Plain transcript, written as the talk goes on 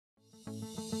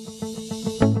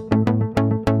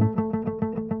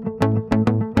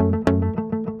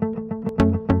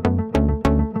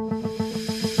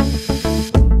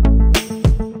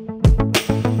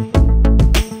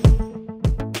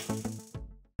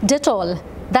Dettol,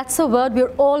 that's a word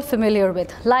we're all familiar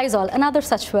with. Lysol, another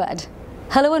such word.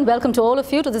 Hello and welcome to all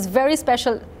of you to this very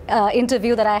special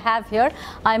interview that I have here.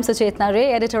 I'm Suchetna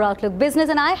Ray, Editor Outlook Business,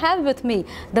 and I have with me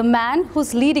the man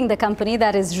who's leading the company,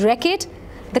 that is Reckitt,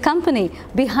 the company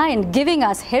behind giving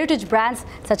us heritage brands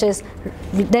such as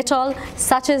Dettol,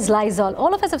 such as Lysol.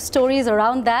 All of us have stories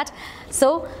around that.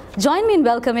 So join me in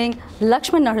welcoming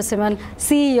Laxman Narasimhan,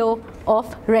 CEO of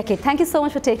Reckitt. Thank you so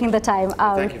much for taking the time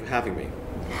out. Thank you for having me.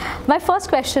 My first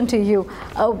question to you,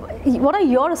 what are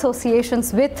your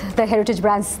associations with the heritage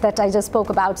brands that I just spoke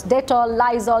about? Dettol,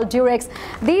 Lysol, Durex,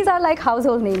 these are like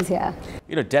household names here.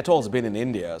 You know, Dettol's been in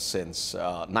India since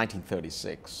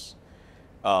 1936.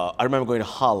 I remember going to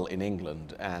Hull in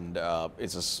England, and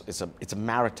it's a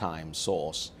maritime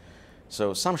source.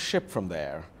 So some ship from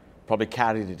there probably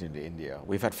carried it into India.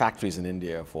 We've had factories in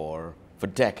India for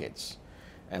decades,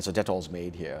 and so Dettol's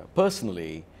made here.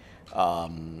 Personally,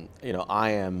 you know,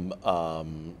 I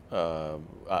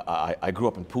grew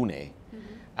up in Pune,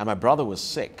 and my brother was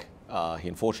sick. He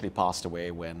unfortunately passed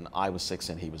away when I was 6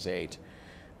 and he was 8.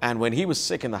 And when he was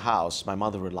sick in the house, my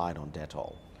mother relied on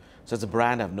Dettol. So it's a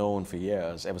brand I've known for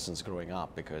years, ever since growing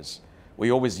up, because we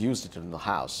always used it in the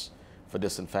house for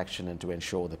disinfection and to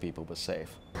ensure that people were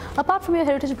safe. Apart from your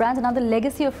heritage brands, another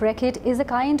legacy of Reckitt is a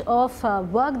kind of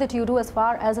work that you do as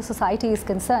far as the society is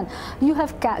concerned. You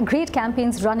have great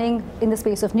campaigns running in the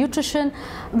space of nutrition,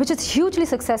 which is hugely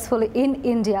successful in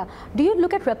India. Do you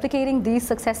look at replicating these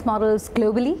success models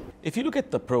globally? If you look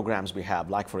at the programs we have,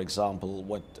 like for example,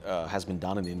 what has been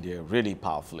done in India really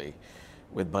powerfully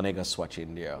with Banega Swachh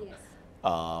India,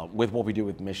 yes. With what we do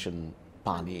with Mission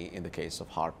Pani in the case of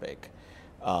Harpic,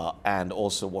 and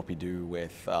also what we do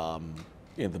with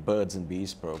you know, the Birds and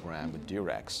Bees program with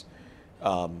Durex.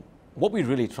 What we're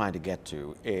really trying to get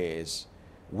to is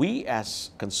we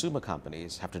as consumer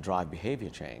companies have to drive behavior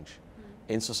change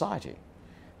in society.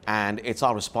 And it's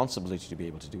our responsibility to be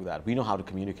able to do that. We know how to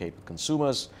communicate with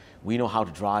consumers. We know how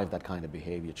to drive that kind of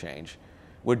behavior change.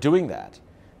 We're doing that.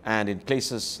 And in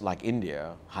places like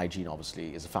India, hygiene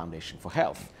obviously is a foundation for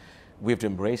health. We have to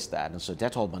embrace that. And so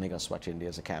Dettol Banega Swachh India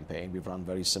is a campaign. We've run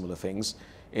very similar things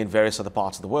in various other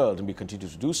parts of the world, and we continue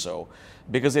to do so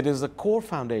because it is the core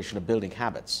foundation of building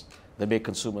habits that make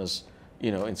consumers,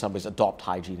 you know, in some ways adopt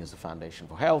hygiene as a foundation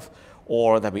for health,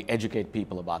 or that we educate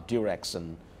people about Durex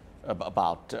and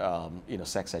about you know,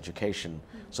 sex education,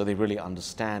 so they really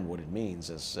understand what it means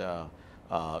as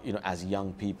you know, as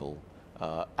young people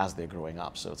as they're growing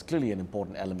up. So it's clearly an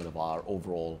important element of our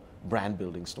overall brand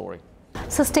building story.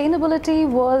 Sustainability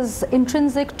was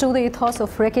intrinsic to the ethos of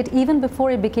Reckitt even before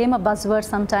it became a buzzword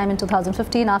sometime in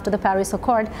 2015 after the Paris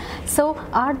Accord. So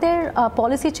are there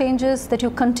policy changes that you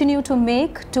continue to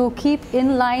make to keep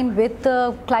in line with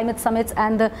the climate summits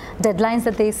and the deadlines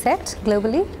that they set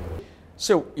globally?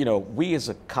 So, you know, we as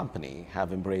a company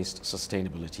have embraced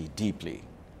sustainability deeply.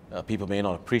 People may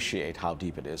not appreciate how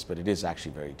deep it is, but it is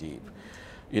actually very deep.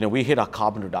 You know, we hit our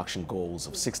carbon reduction goals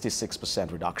of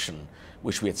 66% reduction,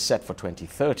 which we had set for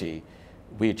 2030.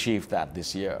 We achieved that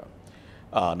this year.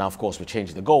 Now, of course, we're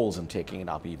changing the goals and taking it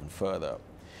up even further.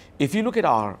 If you look at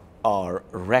our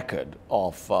record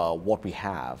of what we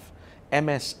have,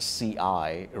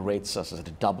 MSCI rates us at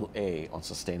a AA on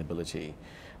sustainability.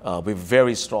 We have a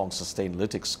very strong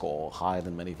Sustainalytics score, higher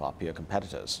than many of our peer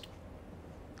competitors.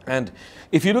 And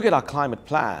if you look at our climate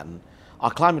plan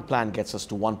gets us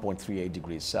to 1.38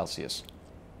 degrees Celsius.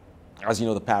 As you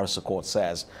know, the Paris Accord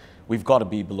says we've got to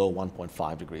be below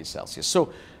 1.5 degrees Celsius.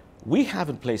 So we have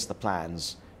in place the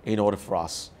plans in order for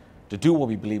us to do what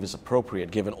we believe is appropriate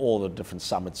given all the different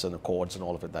summits and accords and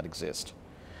all of it that exist.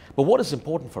 But what is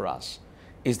important for us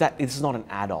is that it's not an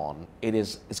add-on.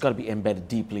 It's got to be embedded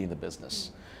deeply in the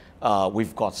business.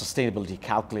 We've got sustainability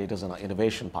calculators in our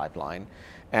innovation pipeline,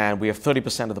 and we have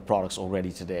 30% of the products already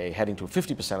today, heading to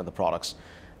 50% of the products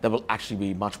that will actually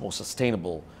be much more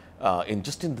sustainable in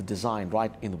the design,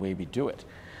 right in the way we do it.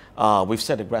 We've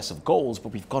set aggressive goals, but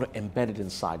we've got to embed it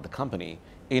inside the company,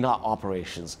 in our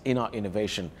operations, in our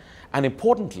innovation, and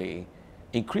importantly,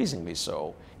 increasingly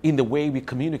so, in the way we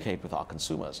communicate with our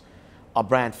consumers. Our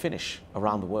brand Finish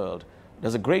around the world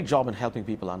does a great job in helping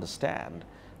people understand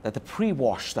that the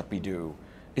pre-wash that we do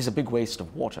is a big waste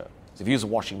of water. So if you use a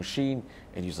washing machine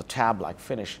and use a tab like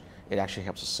Finish, it actually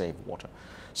helps us save water.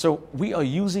 So we are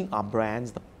using our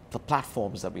brands, the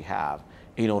platforms that we have,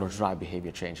 in order to drive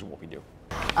behavior change in what we do.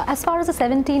 As far as the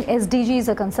 17 SDGs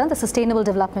are concerned, the Sustainable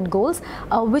Development Goals,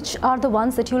 which are the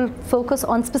ones that you'll focus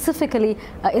on specifically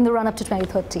in the run-up to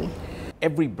 2030?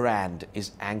 every brand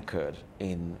is anchored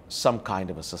in some kind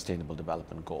of a sustainable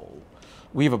development goal.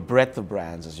 We have a breadth of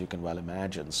brands, as you can well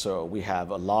imagine. So we have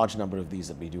a large number of these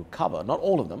that we do cover, not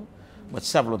all of them, but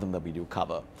several of them that we do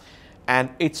cover. And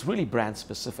it's really brand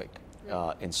specific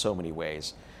in so many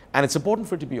ways. And it's important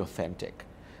for it to be authentic,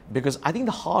 because I think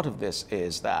the heart of this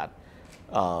is that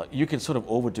you can sort of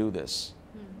overdo this.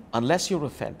 Unless you're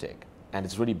authentic and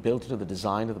it's really built into the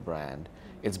design of the brand,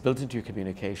 it's built into your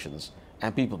communications,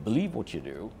 and people believe what you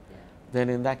do, then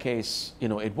in that case,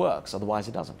 it works. Otherwise,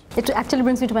 it doesn't. It actually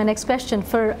brings me to my next question.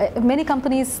 For many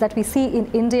companies that we see in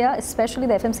India, especially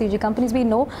the FMCG companies, we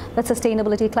know that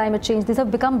sustainability, climate change, these have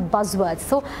become buzzwords.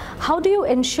 So how do you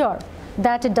ensure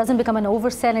that it doesn't become an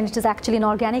oversell and it is actually an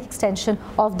organic extension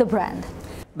of the brand?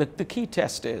 The key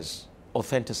test is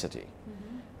authenticity.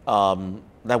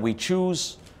 That we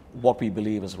choose what we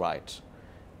believe is right,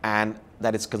 and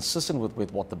that it's consistent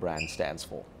with what the brand stands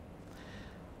for.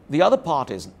 The other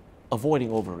part is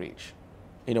avoiding overreach.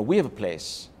 We have a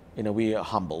place, we are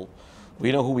humble,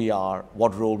 we know who we are,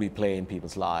 what role we play in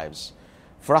people's lives.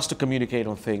 For us to communicate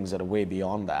on things that are way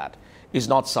beyond that is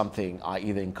not something I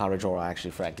either encourage or I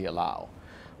actually frankly allow.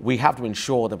 We have to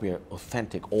ensure that we are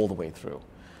authentic all the way through.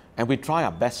 And we try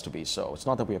our best to be so. It's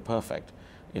not that we are perfect.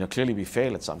 Clearly we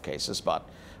fail in some cases, but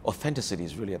authenticity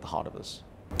is really at the heart of this.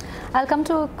 I'll come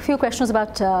to a few questions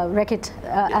about Reckitt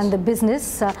and the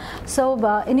business.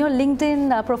 In your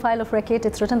LinkedIn profile of Reckitt,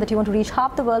 it's written that you want to reach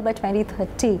half the world by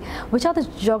 2030. Which are the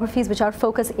geographies which are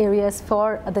focus areas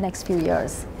for the next few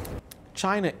years?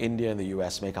 China, India, and the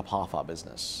US make up half our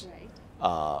business.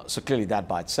 Right. So clearly that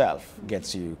by itself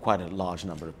gets you quite a large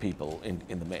number of people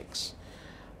in the mix.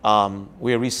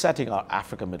 We are resetting our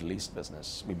Africa, Middle East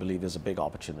business. We believe there's a big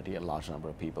opportunity, a large number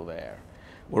of people there.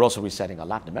 We're also resetting our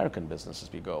Latin American business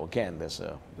as we go. Again, there's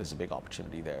a big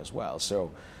opportunity there as well.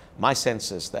 So my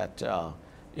sense is that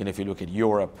if you look at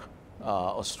Europe,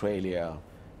 Australia,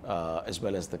 as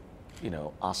well as the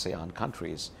ASEAN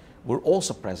countries, we're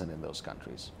also present in those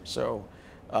countries. So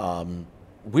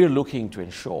we're looking to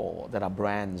ensure that our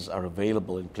brands are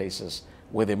available in places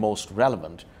where they're most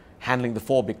relevant, handling the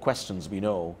four big questions we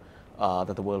know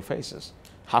that the world faces.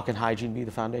 How can hygiene be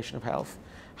the foundation of health?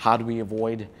 How do we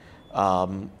avoid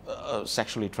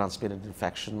sexually transmitted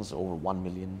infections, over 1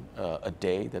 million a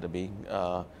day that are being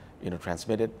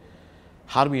transmitted?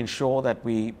 How do we ensure that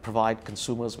we provide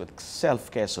consumers with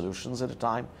self-care solutions at a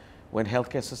time when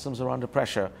healthcare systems are under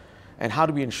pressure? And how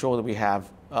do we ensure that we have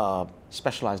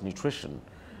specialized nutrition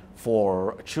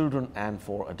for children and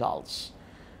for adults?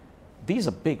 These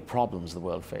are big problems the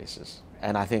world faces,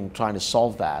 and I think trying to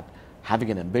solve that,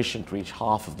 having an ambition to reach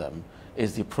half of them,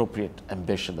 is the appropriate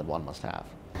ambition that one must have.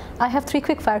 I have 3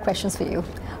 quick fire questions for you.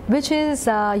 Which is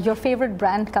your favorite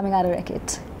brand coming out of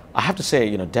Reckitt? I have to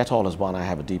say, Dettol is one I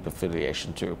have a deep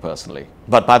affiliation to personally.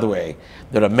 But by the way,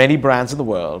 there are many brands in the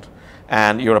world,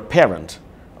 and you're a parent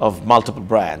of multiple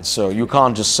brands, so you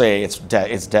can't just say it's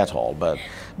Dettol, but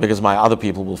because my other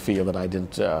people will feel that I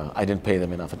didn't pay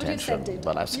them enough attention.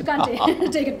 But I've said you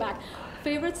can't take it back.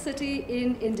 Favorite city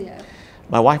in India?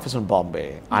 My wife is from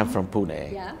Bombay. I'm from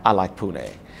Pune. Yeah. I like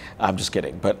Pune. I'm just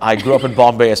kidding. But I grew up in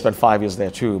Bombay. I spent 5 years there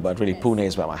too. But really, yes. Pune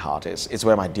is where my heart is. It's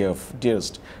where my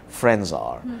dearest friends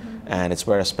are. And it's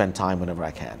where I spend time whenever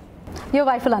I can. Your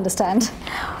wife will understand.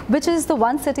 Which is the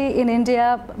one city in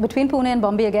India, between Pune and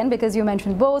Bombay again, because you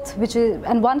mentioned both,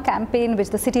 and one campaign which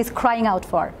the city is crying out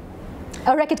for?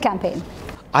 A Reckitt campaign.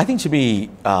 I think to be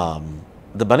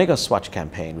the Banega Swachh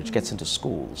campaign, which gets into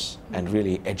schools and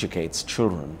really educates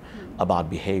children about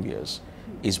behaviors,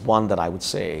 is one that I would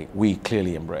say we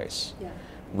clearly embrace. Yeah.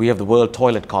 We have the World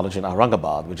Toilet College in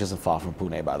Aurangabad, which isn't far from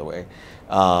Pune, by the way.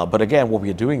 But again, what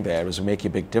we're doing there is we make a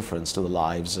big difference to the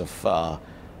lives of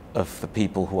the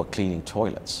people who are cleaning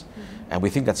toilets. And we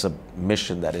think that's a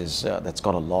mission that is that's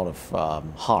got a lot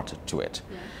of heart to it.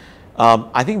 Yeah.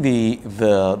 I think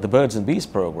the Birds and Bees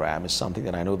program is something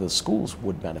that I know the schools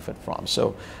would benefit from.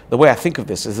 So the way I think of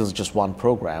this is just one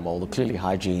program, although clearly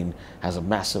hygiene has a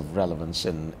massive relevance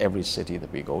in every city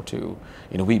that we go to.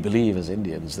 We believe as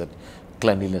Indians that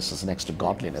cleanliness is next to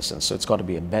godliness, and so it's got to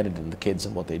be embedded in the kids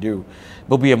and what they do.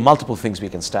 But we have multiple things we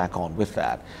can stack on with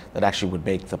that actually would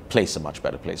make the place a much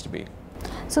better place to be.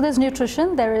 So there's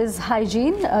nutrition, there is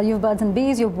hygiene, you have Birds and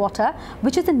Bees, you have water.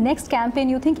 Which is the next campaign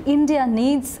you think India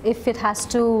needs if it has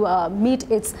to meet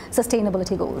its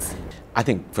sustainability goals? I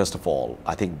think, first of all,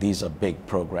 I think these are big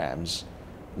programs.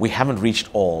 We haven't reached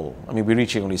all. I mean, we're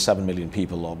reaching only 7 million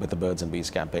people with the Birds and Bees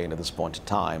campaign at this point in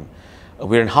time.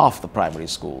 We're in half the primary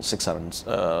schools,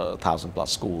 600,000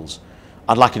 plus schools.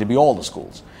 I'd like it to be all the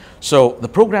schools. So the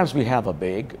programs we have are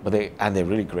big, but they're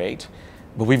really great.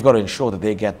 But we've got to ensure that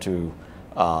they get to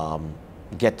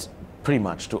get pretty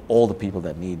much to all the people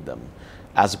that need them,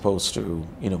 as opposed to,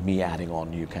 me adding on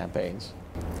new campaigns.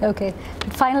 Okay,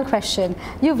 final question.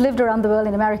 You've lived around the world,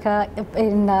 in America,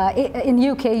 in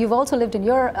UK, you've also lived in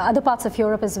other parts of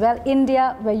Europe as well,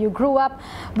 India, where you grew up.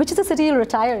 Which is the city you'll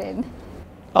retire in?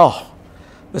 Oh,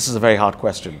 this is a very hard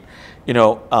question.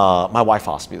 My wife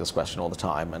asks me this question all the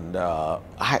time, and the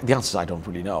answer is I don't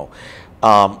really know.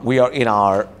 We are in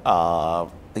our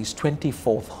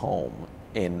 24th home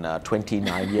in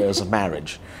 29 years of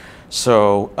marriage.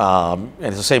 So, and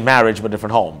it's the same marriage but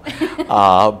different home.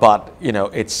 But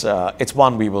it's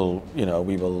one we will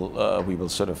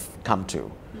sort of come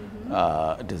to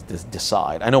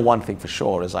decide. I know one thing for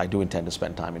sure is I do intend to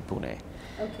spend time in Pune.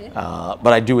 Okay.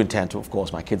 But I do intend to, of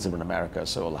course, my kids are in America,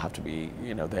 so I'll have to be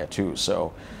there too.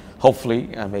 So,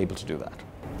 hopefully, I'm able to do that.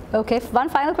 Okay. One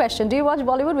final question: do you watch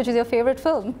Bollywood? Which is your favorite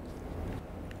film?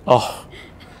 Oh.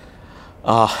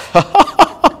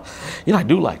 I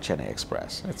do like Chennai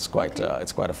Express. It's quite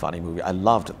a funny movie. I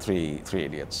loved Three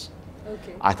Idiots.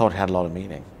 Okay. I thought it had a lot of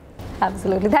meaning.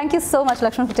 Absolutely. Thank you so much,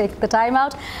 Laxman, for taking the time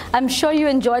out. I'm sure you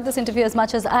enjoyed this interview as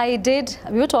much as I did.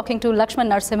 We were talking to Laxman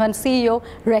Narasimhan, CEO,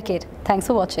 Reckitt. Thanks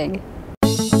for watching.